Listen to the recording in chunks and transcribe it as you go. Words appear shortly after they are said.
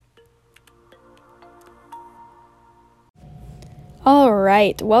All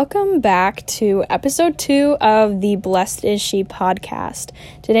right, welcome back to episode 2 of the Blessed Is She podcast.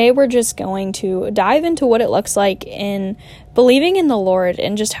 Today we're just going to dive into what it looks like in believing in the Lord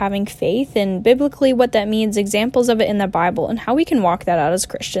and just having faith, and biblically what that means, examples of it in the Bible, and how we can walk that out as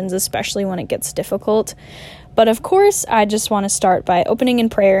Christians, especially when it gets difficult. But of course, I just want to start by opening in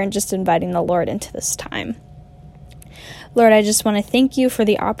prayer and just inviting the Lord into this time. Lord, I just want to thank you for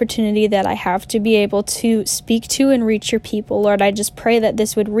the opportunity that I have to be able to speak to and reach your people. Lord, I just pray that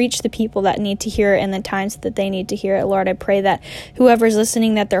this would reach the people that need to hear it in the times that they need to hear it. Lord, I pray that whoever's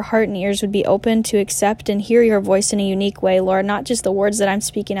listening, that their heart and ears would be open to accept and hear your voice in a unique way, Lord, not just the words that I'm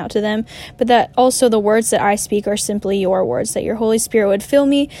speaking out to them, but that also the words that I speak are simply your words, that your Holy Spirit would fill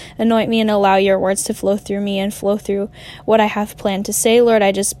me, anoint me, and allow your words to flow through me and flow through what I have planned to say. Lord,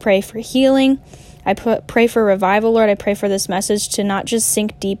 I just pray for healing. I pray for revival, Lord. I pray for this message to not just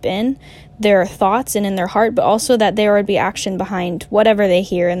sink deep in their thoughts and in their heart, but also that there would be action behind whatever they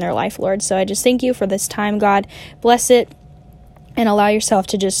hear in their life, Lord. So I just thank you for this time, God. Bless it and allow yourself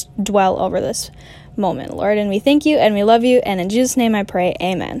to just dwell over this moment, Lord. And we thank you and we love you. And in Jesus' name I pray,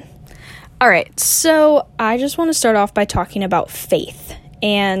 amen. All right, so I just want to start off by talking about faith.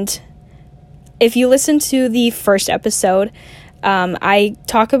 And if you listen to the first episode, I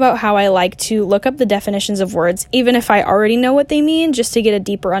talk about how I like to look up the definitions of words, even if I already know what they mean, just to get a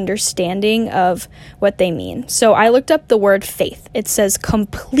deeper understanding of what they mean. So I looked up the word faith. It says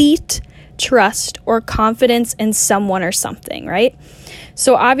complete trust or confidence in someone or something, right?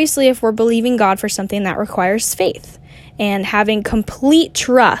 So obviously, if we're believing God for something, that requires faith and having complete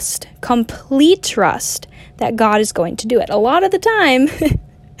trust that God is going to do it. A lot of the time,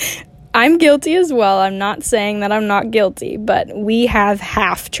 I'm guilty as well. I'm not saying that I'm not guilty, but we have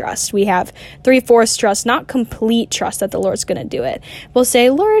half trust. We have 3/4 trust, not complete trust that the Lord's going to do it. We'll say,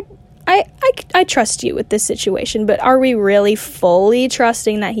 Lord, I trust you with this situation, but are we really fully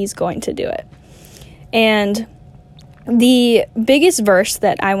trusting that he's going to do it? And the biggest verse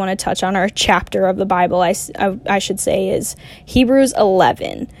that I want to touch on, or chapter of the Bible, I should say, is Hebrews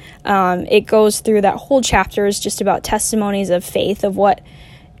 11. It goes through that whole chapter is just about testimonies of faith, of what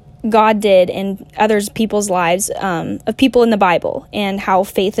God did in people's lives, of people in the Bible, and how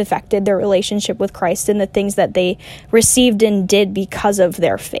faith affected their relationship with Christ and the things that they received and did because of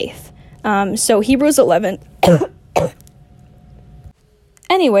their faith. So Hebrews 11.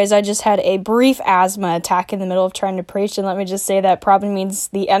 Anyways, I just had a brief asthma attack in the middle of trying to preach, and let me just say that probably means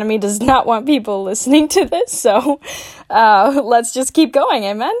the enemy does not want people listening to this, so let's just keep going,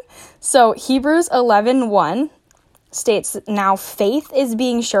 amen? So Hebrews 11:1 states, now faith is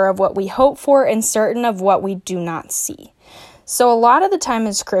being sure of what we hope for and certain of what we do not see. So a lot of the time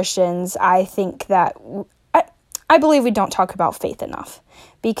as Christians, I think that I believe we don't talk about faith enough,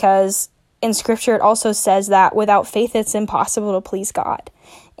 because in scripture it also says that without faith it's impossible to please God.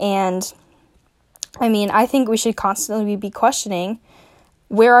 And I mean, I think we should constantly be questioning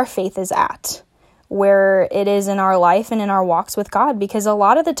where our faith is at, where it is in our life and in our walks with God, because a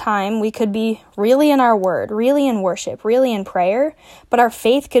lot of the time we could be really in our word, really in worship, really in prayer, but our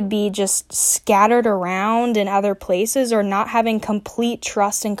faith could be just scattered around in other places, or not having complete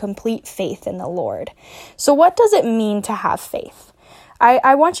trust and complete faith in the Lord. So what does it mean to have faith?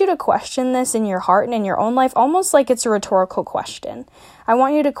 I want you to question this in your heart and in your own life, almost like it's a rhetorical question. I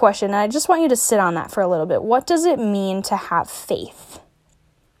want you to question, and I just want you to sit on that for a little bit. What does it mean to have faith?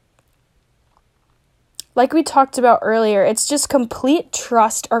 Like we talked about earlier, it's just complete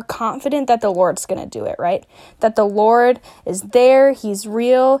trust or confident that the Lord's going to do it, right? That the Lord is there, he's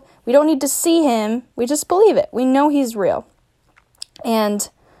real. We don't need to see him, we just believe it. We know he's real. And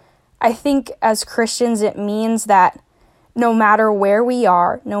I think as Christians, it means that no matter where we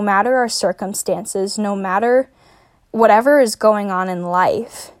are, no matter our circumstances, no matter whatever is going on in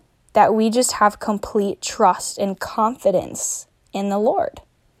life, that we just have complete trust and confidence in the Lord.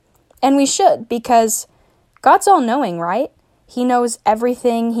 And we should, because God's all-knowing, right? He knows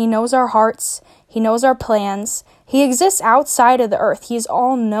everything. He knows our hearts. He knows our plans. He exists outside of the earth. He's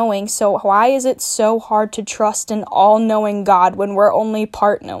all-knowing. So why is it so hard to trust an all-knowing God when we're only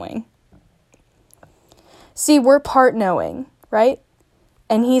part-knowing? See, we're part-knowing, right?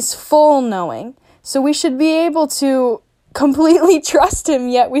 And he's full-knowing. So we should be able to completely trust him,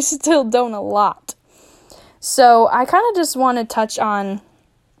 yet we still don't a lot. So I kind of just want to touch on,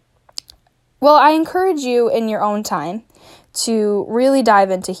 well, I encourage you in your own time to really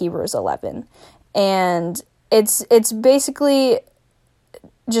dive into Hebrews 11. And it's basically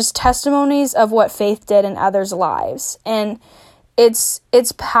just testimonies of what faith did in others' lives. And it's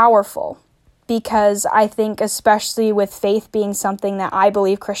powerful, because I think, especially with faith being something that I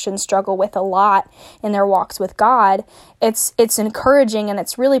believe Christians struggle with a lot in their walks with God, it's encouraging and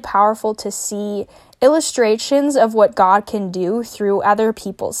it's really powerful to see illustrations of what God can do through other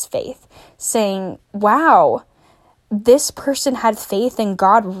people's faith, saying, wow, this person had faith and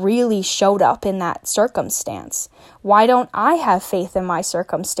God really showed up in that circumstance. Why don't I have faith in my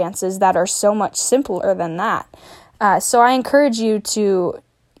circumstances that are so much simpler than that? So I encourage you to,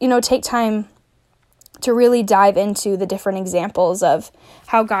 take time to really dive into the different examples of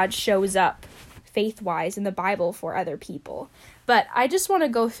how God shows up faith-wise in the Bible for other people. But I just want to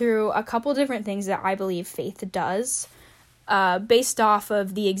go through a couple different things that I believe faith does, based off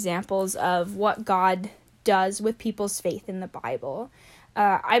of the examples of what God does with people's faith in the Bible.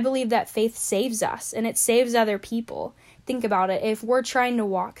 I believe that faith saves us and it saves other people. Think about it. If we're trying to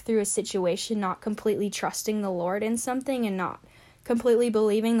walk through a situation not completely trusting the Lord in something and not completely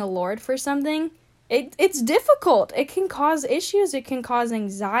believing the Lord for something, it's difficult. It can cause issues. It can cause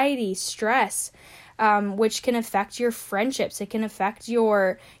anxiety, stress, which can affect your friendships. It can affect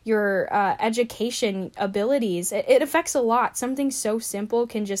your education abilities. It affects a lot. Something so simple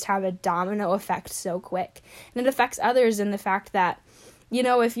can just have a domino effect so quick. And it affects others in the fact that,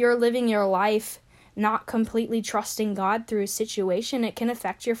 if you're living your life not completely trusting God through a situation, it can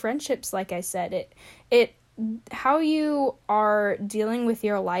affect your friendships. Like I said, how you are dealing with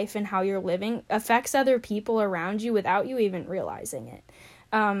your life and how you're living affects other people around you without you even realizing it.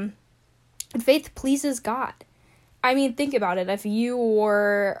 Faith pleases God. I mean, think about it. If you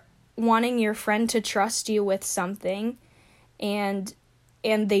were wanting your friend to trust you with something and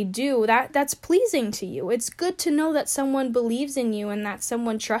they do, that's pleasing to you. It's good to know that someone believes in you and that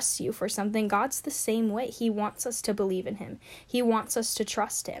someone trusts you for something. God's the same way. He wants us to believe in him. He wants us to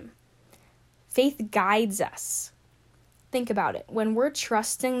trust him. Faith guides us. Think about it. When we're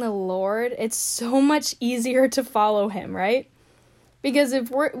trusting the Lord, it's so much easier to follow him, right? Because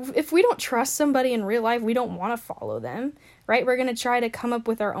if we don't trust somebody in real life, we don't want to follow them, right? We're going to try to come up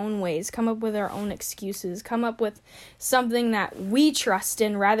with our own ways, come up with our own excuses, come up with something that we trust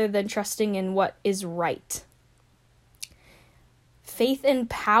in rather than trusting in what is right. Faith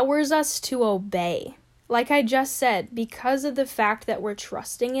empowers us to obey. Like I just said, because of the fact that we're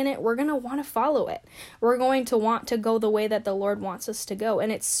trusting in it, we're going to want to follow it. We're going to want to go the way that the Lord wants us to go.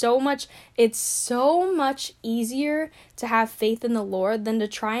 And it's so much easier to have faith in the Lord than to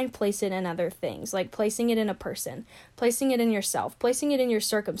try and place it in other things, like placing it in a person, placing it in yourself, placing it in your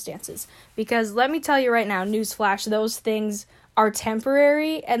circumstances. Because let me tell you right now, newsflash, those things are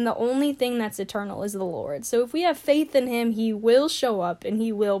temporary, and the only thing that's eternal is the Lord. So if we have faith in him, he will show up and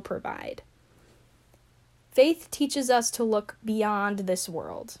he will provide. Faith teaches us to look beyond this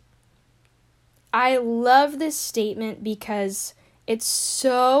world. I love this statement because it's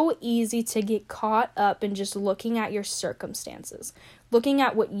so easy to get caught up in just looking at your circumstances, looking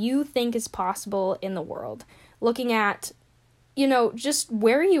at what you think is possible in the world, looking at, just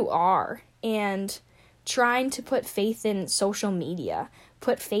where you are and trying to put faith in social media,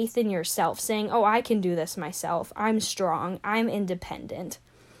 put faith in yourself, saying, oh, I can do this myself. I'm strong. I'm independent.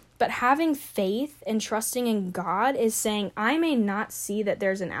 But having faith and trusting in God is saying, I may not see that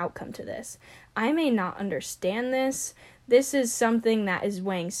there's an outcome to this. I may not understand this. This is something that is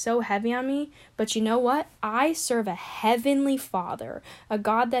weighing so heavy on me. But you know what? I serve a heavenly Father, a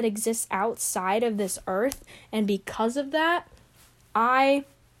God that exists outside of this earth. And because of that, I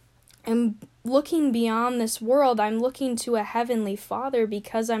am looking beyond this world. I'm looking to a heavenly Father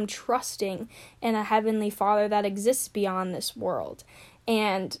because I'm trusting in a heavenly Father that exists beyond this world.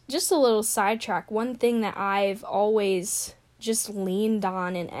 And just a little sidetrack, one thing that I've always just leaned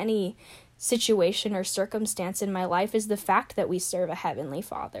on in any situation or circumstance in my life is the fact that we serve a heavenly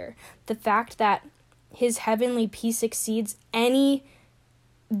Father. The fact that his heavenly peace exceeds any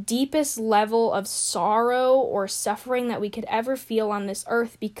deepest level of sorrow or suffering that we could ever feel on this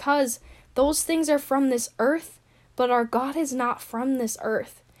earth, because those things are from this earth, but our God is not from this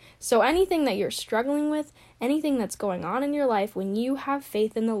earth. So anything that you're struggling with, anything that's going on in your life, when you have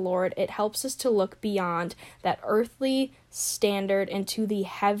faith in the Lord, it helps us to look beyond that earthly standard into the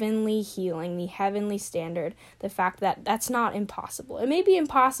heavenly healing, the heavenly standard, the fact that that's not impossible. It may be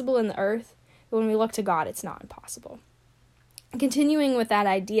impossible in the earth, but when we look to God, it's not impossible. Continuing with that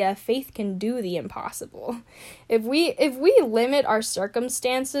idea, faith can do the impossible. If we limit our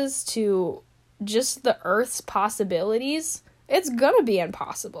circumstances to just the earth's possibilities, it's going to be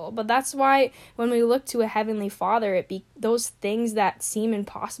impossible. But that's why when we look to a heavenly Father, those things that seem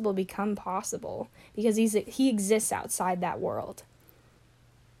impossible become possible, because he exists outside that world.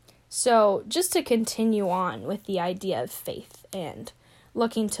 So just to continue on with the idea of faith and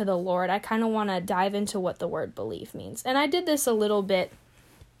looking to the Lord, I kind of want to dive into what the word believe means. And I did this a little bit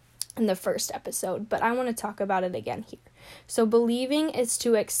in the first episode, but I want to talk about it again here. So believing is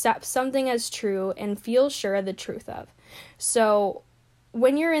to accept something as true and feel sure of the truth of. So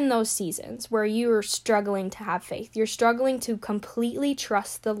when you're in those seasons where you're struggling to have faith, you're struggling to completely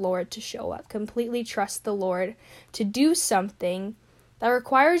trust the Lord to show up, completely trust the Lord to do something that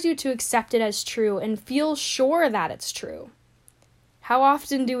requires you to accept it as true and feel sure that it's true. How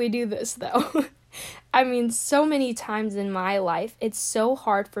often do we do this, though? I mean, so many times in my life, it's so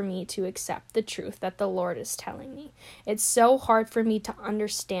hard for me to accept the truth that the Lord is telling me. It's so hard for me to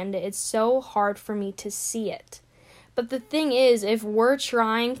understand it. It's so hard for me to see it. But the thing is, if we're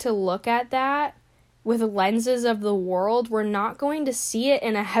trying to look at that with lenses of the world, we're not going to see it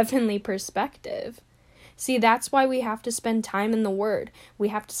in a heavenly perspective. See, that's why we have to spend time in the Word. We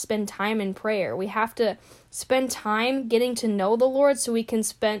have to spend time in prayer. We have to spend time getting to know the Lord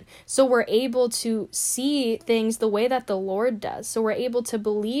so we're able to see things the way that the Lord does. So we're able to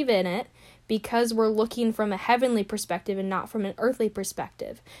believe in it because we're looking from a heavenly perspective and not from an earthly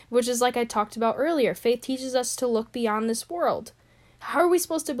perspective, which is like I talked about earlier. Faith teaches us to look beyond this world. How are we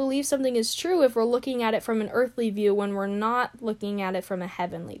supposed to believe something is true if we're looking at it from an earthly view when we're not looking at it from a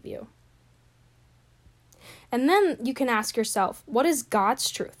heavenly view? And then you can ask yourself, what is God's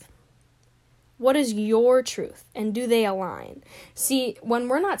truth? What is your truth? And do they align? See, when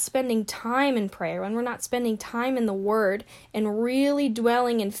we're not spending time in prayer, when we're not spending time in the Word and really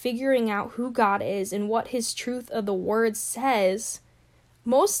dwelling and figuring out who God is and what His truth of the Word says,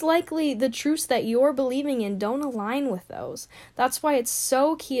 most likely the truths that you're believing in don't align with those. That's why it's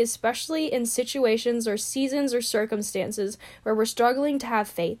so key, especially in situations or seasons or circumstances where we're struggling to have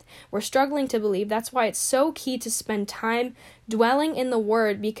faith, we're struggling to believe. That's why it's so key to spend time dwelling in the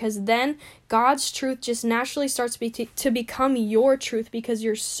Word, because then God's truth just naturally starts to become your truth because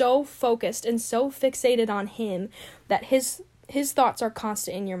you're so focused and so fixated on Him that His thoughts are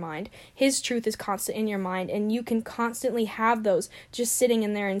constant in your mind. His truth is constant in your mind, and you can constantly have those just sitting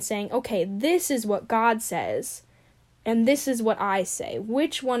in there and saying, okay, this is what God says, and this is what I say.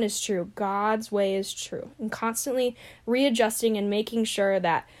 Which one is true? God's way is true. And constantly readjusting and making sure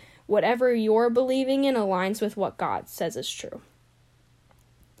that whatever you're believing in aligns with what God says is true.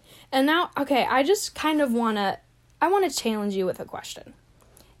 And now, okay, I just kind of want to challenge you with a question.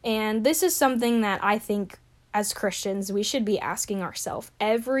 And this is something that I think as Christians, we should be asking ourselves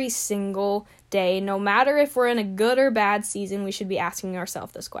every single day, no matter if we're in a good or bad season, we should be asking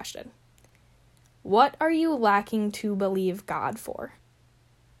ourselves this question. What are you lacking to believe God for?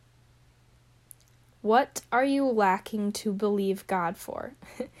 What are you lacking to believe God for?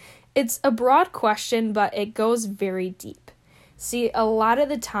 It's a broad question, but it goes very deep. See, a lot of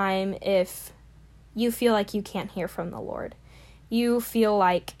the time, if you feel like you can't hear from the Lord, you feel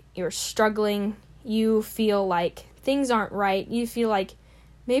like you're struggling, you feel like things aren't right, you feel like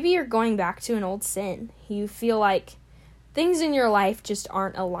maybe you're going back to an old sin, you feel like things in your life just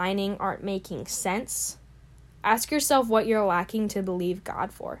aren't aligning, aren't making sense, ask yourself what you're lacking to believe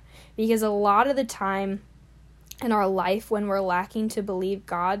God for. Because a lot of the time in our life, when we're lacking to believe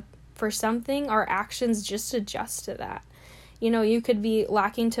God for something, our actions just adjust to that. You know, you could be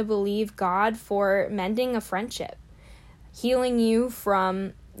lacking to believe God for mending a friendship, healing you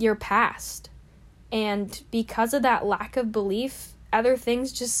from your past. And because of that lack of belief, other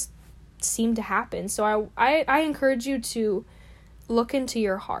things just seem to happen. So I encourage you to look into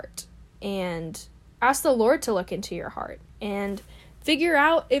your heart and ask the Lord to look into your heart and figure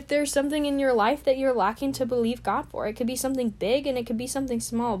out if there's something in your life that you're lacking to believe God for. It could be something big and it could be something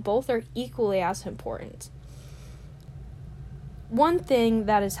small. Both are equally as important. One thing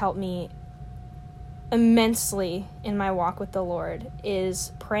that has helped me immensely in my walk with the Lord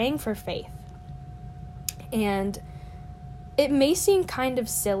is praying for faith. And it may seem kind of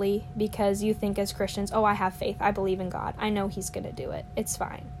silly because you think as Christians, oh, I have faith, I believe in God, I know He's going to do it, it's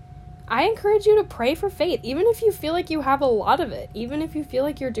fine. I encourage you to pray for faith, even if you feel like you have a lot of it, even if you feel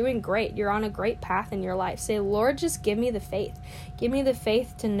like you're doing great, you're on a great path in your life. Say, Lord, just give me the faith. Give me the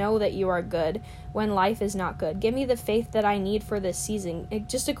faith to know that you are good when life is not good. Give me the faith that I need for this season.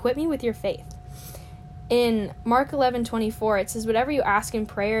 Just equip me with your faith. In Mark 11:24, it says, whatever you ask in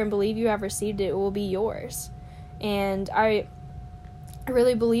prayer and believe you have received it, it will be yours. And I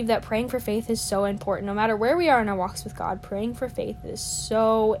really believe that praying for faith is so important. No matter where we are in our walks with God, praying for faith is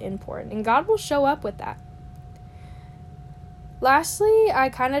so important. And God will show up with that. Lastly, I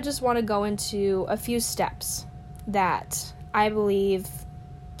kind of just want to go into a few steps that I believe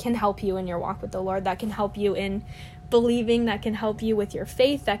can help you in your walk with the Lord, that can help you in believing, that can help you with your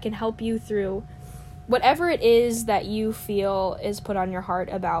faith, that can help you through whatever it is that you feel is put on your heart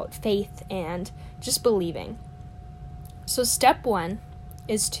about faith and just believing. So step 1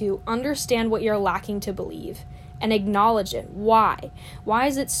 is to understand what you're lacking to believe and acknowledge it. Why? Why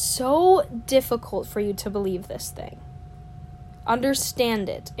is it so difficult for you to believe this thing? Understand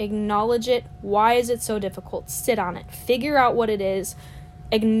it. Acknowledge it. Why is it so difficult? Sit on it. Figure out what it is.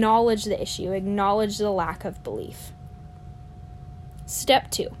 Acknowledge the issue. Acknowledge the lack of belief. Step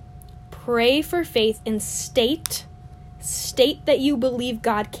 2. Pray for faith and state that you believe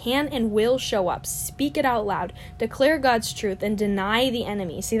God can and will show up. Speak it out loud. Declare God's truth and deny the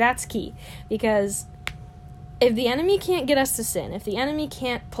enemy. See, that's key. Because if the enemy can't get us to sin, if the enemy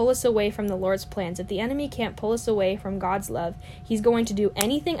can't pull us away from the Lord's plans, if the enemy can't pull us away from God's love, he's going to do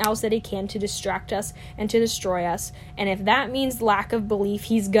anything else that he can to distract us and to destroy us. And if that means lack of belief,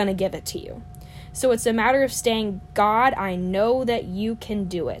 he's going to give it to you. So it's a matter of saying, God, I know that you can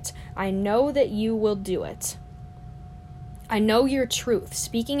do it. I know that you will do it. I know your truth.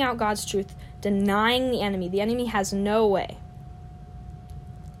 Speaking out God's truth, denying the enemy. The enemy has no way.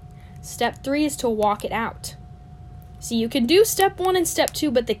 Step 3 is to walk it out. See, you can do step 1 and step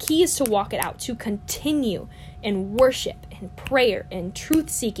 2, but the key is to walk it out, to continue in worship and prayer and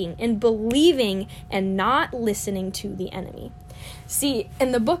truth-seeking and believing and not listening to the enemy. See,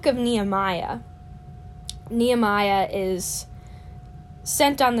 in the book of Nehemiah is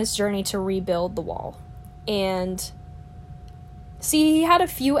sent on this journey to rebuild the wall. And see, he had a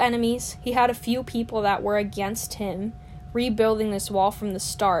few enemies. He had a few people that were against him rebuilding this wall from the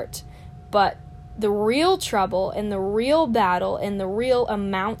start. But the real trouble and the real battle and the real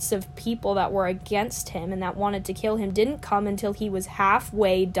amounts of people that were against him and that wanted to kill him didn't come until he was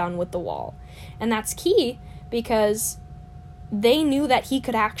halfway done with the wall. And that's key because they knew that he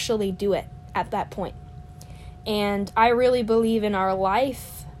could actually do it at that point. And I really believe in our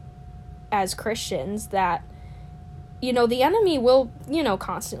life as Christians that, the enemy will,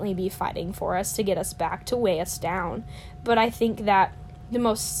 constantly be fighting for us to get us back, to weigh us down. But I think that the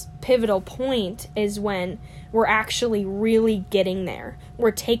most pivotal point is when we're actually really getting there.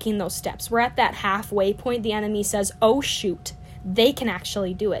 We're taking those steps. We're at that halfway point. The enemy says, oh, shoot, they can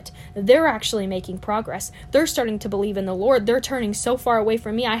actually do it. They're actually making progress. They're starting to believe in the Lord. They're turning so far away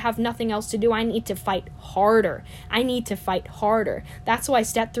from me. I have nothing else to do. I need to fight harder. That's why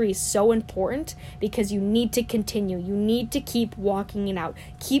step 3 is so important, because you need to continue. You need to keep walking it out.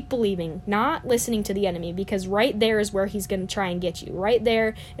 Keep believing, not listening to the enemy, because right there is where he's going to try and get you. Right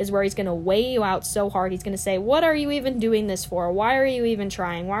there is where he's going to weigh you out so hard. He's going to say, what are you even doing this for? Why are you even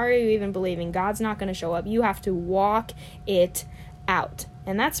trying? Why are you even believing? God's not going to show up. You have to walk it out.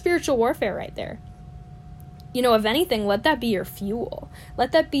 And that's spiritual warfare right there. If anything, let that be your fuel.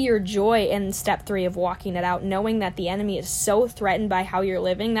 Let that be your joy in step 3 of walking it out, knowing that the enemy is so threatened by how you're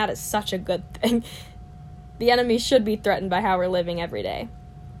living. That is such a good thing. The enemy should be threatened by how we're living every day.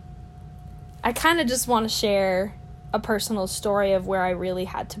 I kind of just want to share a personal story of where I really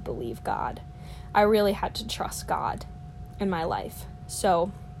had to believe God. I really had to trust God in my life.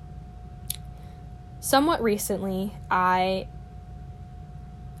 So, somewhat recently, I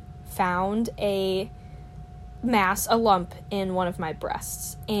found a lump in one of my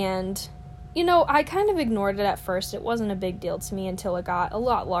breasts. And, I kind of ignored it at first. It wasn't a big deal to me until it got a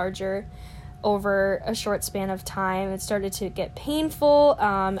lot larger over a short span of time. It started to get painful.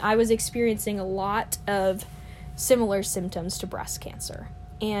 I was experiencing a lot of similar symptoms to breast cancer.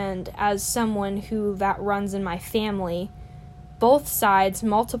 And as someone who that runs in my family, both sides,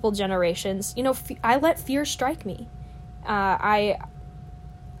 multiple generations, I let fear strike me.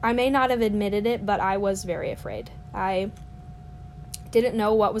 I may not have admitted it, but I was very afraid. I didn't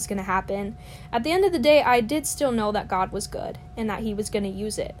know what was going to happen. At the end of the day, I did still know that God was good and that he was going to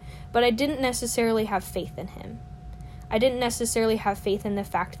use it, but I didn't necessarily have faith in him. I didn't necessarily have faith in the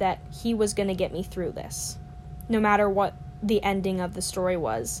fact that he was going to get me through this, no matter what the ending of the story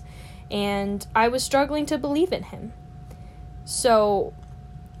was. And I was struggling to believe in him. So,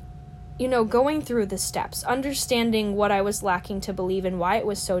 going through the steps, understanding what I was lacking to believe and why it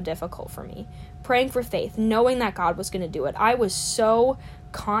was so difficult for me, praying for faith, knowing that God was going to do it. I was so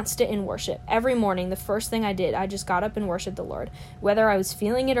constant in worship. Every morning, the first thing I did, I just got up and worshiped the Lord. Whether I was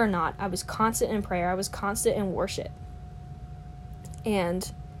feeling it or not, I was constant in prayer. I was constant in worship.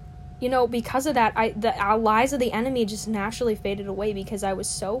 And, because of that, the lies of the enemy just naturally faded away because I was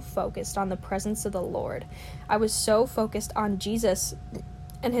so focused on the presence of the Lord. I was so focused on Jesus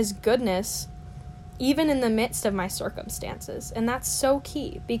and his goodness, even in the midst of my circumstances. And that's so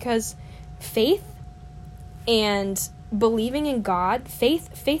key, because faith and believing in God,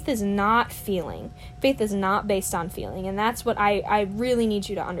 faith is not feeling. Faith is not based on feeling. And that's what I really need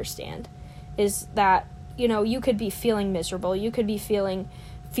you to understand. is that, you could be feeling miserable, you could be feeling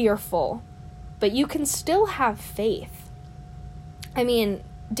fearful, but you can still have faith. I mean,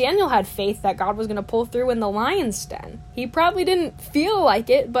 Daniel had faith that God was going to pull through in the lion's den. He probably didn't feel like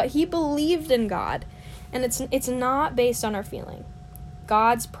it, but he believed in God. And it's not based on our feeling.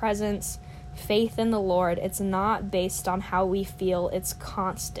 God's presence, faith in the Lord, it's not based on how we feel. It's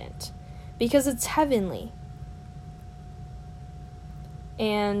constant because it's heavenly.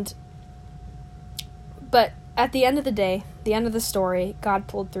 But at the end of the day, the end of the story, God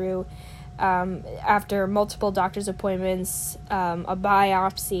pulled through. After multiple doctor's appointments, a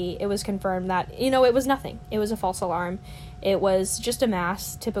biopsy, it was confirmed that, it was nothing. It was a false alarm. It was just a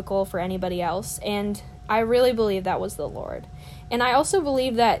mass, typical for anybody else. And I really believe that was the Lord. And I also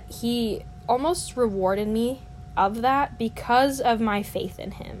believe that he almost rewarded me of that because of my faith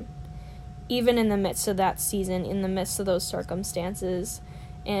in him. Even in the midst of that season, in the midst of those circumstances.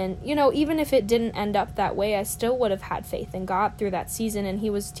 And, even if it didn't end up that way, I still would have had faith in God through that season. And he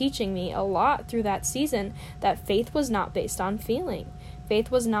was teaching me a lot through that season that faith was not based on feeling.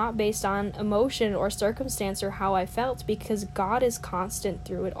 Faith was not based on emotion or circumstance or how I felt, because God is constant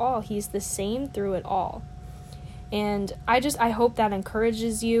through it all. He's the same through it all. And I hope that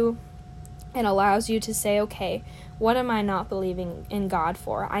encourages you and allows you to say, okay, what am I not believing in God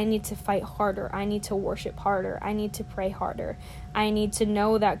for? I need to fight harder. I need to worship harder. I need to pray harder. I need to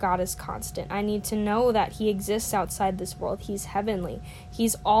know that God is constant. I need to know that he exists outside this world. He's heavenly.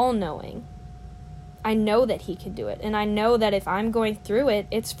 He's all-knowing. I know that he can do it. And I know that if I'm going through it,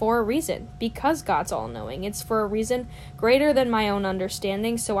 it's for a reason, because God's all-knowing. It's for a reason greater than my own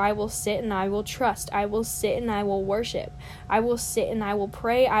understanding. So I will sit and I will trust. I will sit and I will worship. I will sit and I will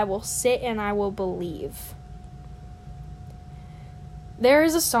pray. I will sit and I will believe. There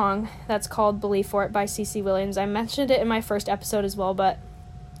is a song that's called Believe For It by C.C. Williams. I mentioned it in my first episode as well, but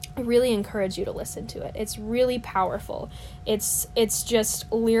I really encourage you to listen to it. It's really powerful. It's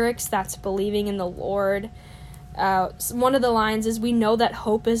just lyrics that's believing in the Lord. One of the lines is, "We know that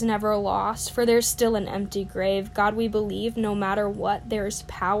hope is never lost, for there's still an empty grave. God, we believe no matter what, there's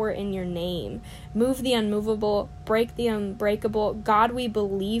power in your name. Move the unmovable, break the unbreakable. God, we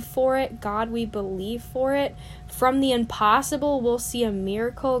believe for it. God, we believe for it. From the impossible, we'll see a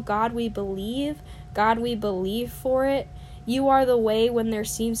miracle. God, we believe. God, we believe for it. You are the way when there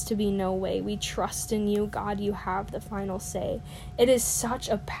seems to be no way. We trust in you. God, you have the final say." It is such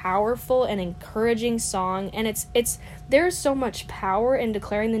a powerful and encouraging song, and there's so much power in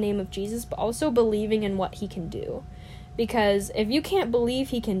declaring the name of Jesus, but also believing in what he can do. Because if you can't believe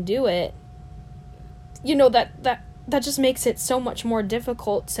he can do it, that just makes it so much more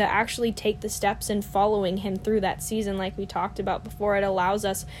difficult to actually take the steps in following him through that season, like we talked about before. It allows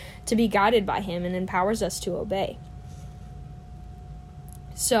us to be guided by him and empowers us to obey.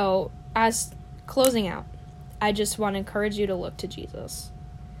 So, as closing out, I just want to encourage you to look to Jesus.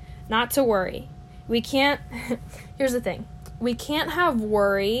 Not to worry. Here's the thing. We can't have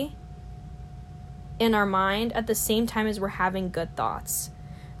worry in our mind at the same time as we're having good thoughts.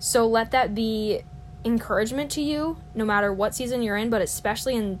 So let that be encouragement to you, no matter what season you're in, but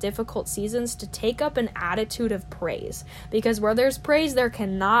especially in difficult seasons, to take up an attitude of praise. Because where there's praise, there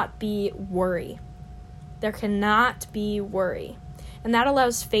cannot be worry. There cannot be worry. And that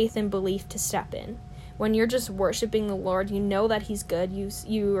allows faith and belief to step in. When you're just worshiping the Lord, you know that he's good.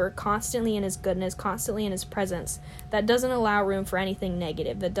 You are constantly in his goodness, constantly in his presence. That doesn't allow room for anything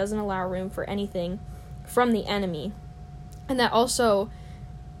negative. That doesn't allow room for anything from the enemy. And that also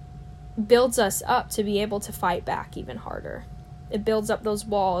builds us up to be able to fight back even harder. It builds up those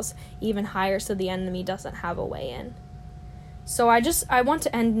walls even higher so the enemy doesn't have a way in. So I want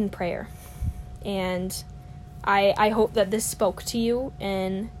to end in prayer. And I hope that this spoke to you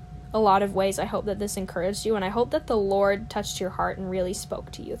in a lot of ways. I hope that this encouraged you, and I hope that the Lord touched your heart and really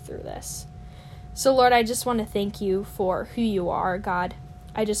spoke to you through this. So, Lord, I just want to thank you for who you are, God.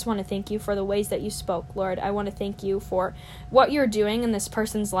 I just want to thank you for the ways that you spoke, Lord. I want to thank you for what you're doing in this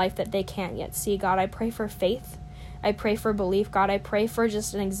person's life that they can't yet see, God. I pray for faith. I pray for belief, God. I pray for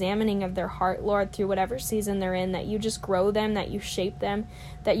just an examining of their heart, Lord, through whatever season they're in, that you just grow them, that you shape them,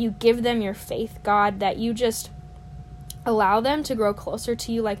 that you give them your faith, God, that you just allow them to grow closer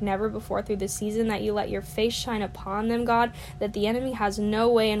to you like never before through this season, that you let your face shine upon them, God, that the enemy has no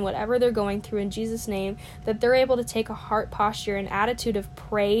way in whatever they're going through, in Jesus' name, that they're able to take a heart posture, an attitude of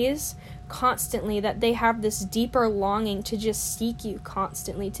praise constantly, that they have this deeper longing to just seek you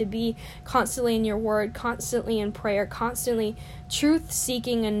constantly, to be constantly in your word, constantly in prayer, constantly truth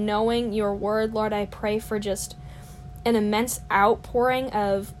seeking and knowing your word. Lord, I pray for just an immense outpouring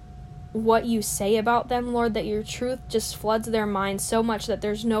of what you say about them, Lord, that your truth just floods their minds so much that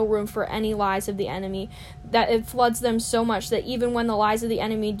there's no room for any lies of the enemy, that it floods them so much that even when the lies of the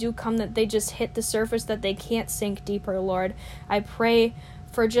enemy do come, that they just hit the surface, that they can't sink deeper, Lord. I pray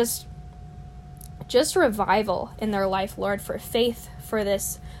for just revival in their life, Lord, for faith, for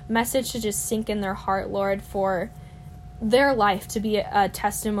this message to just sink in their heart, Lord, for their life to be a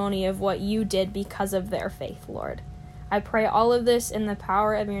testimony of what you did because of their faith, Lord. I pray all of this in the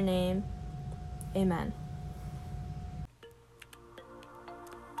power of your name. Amen.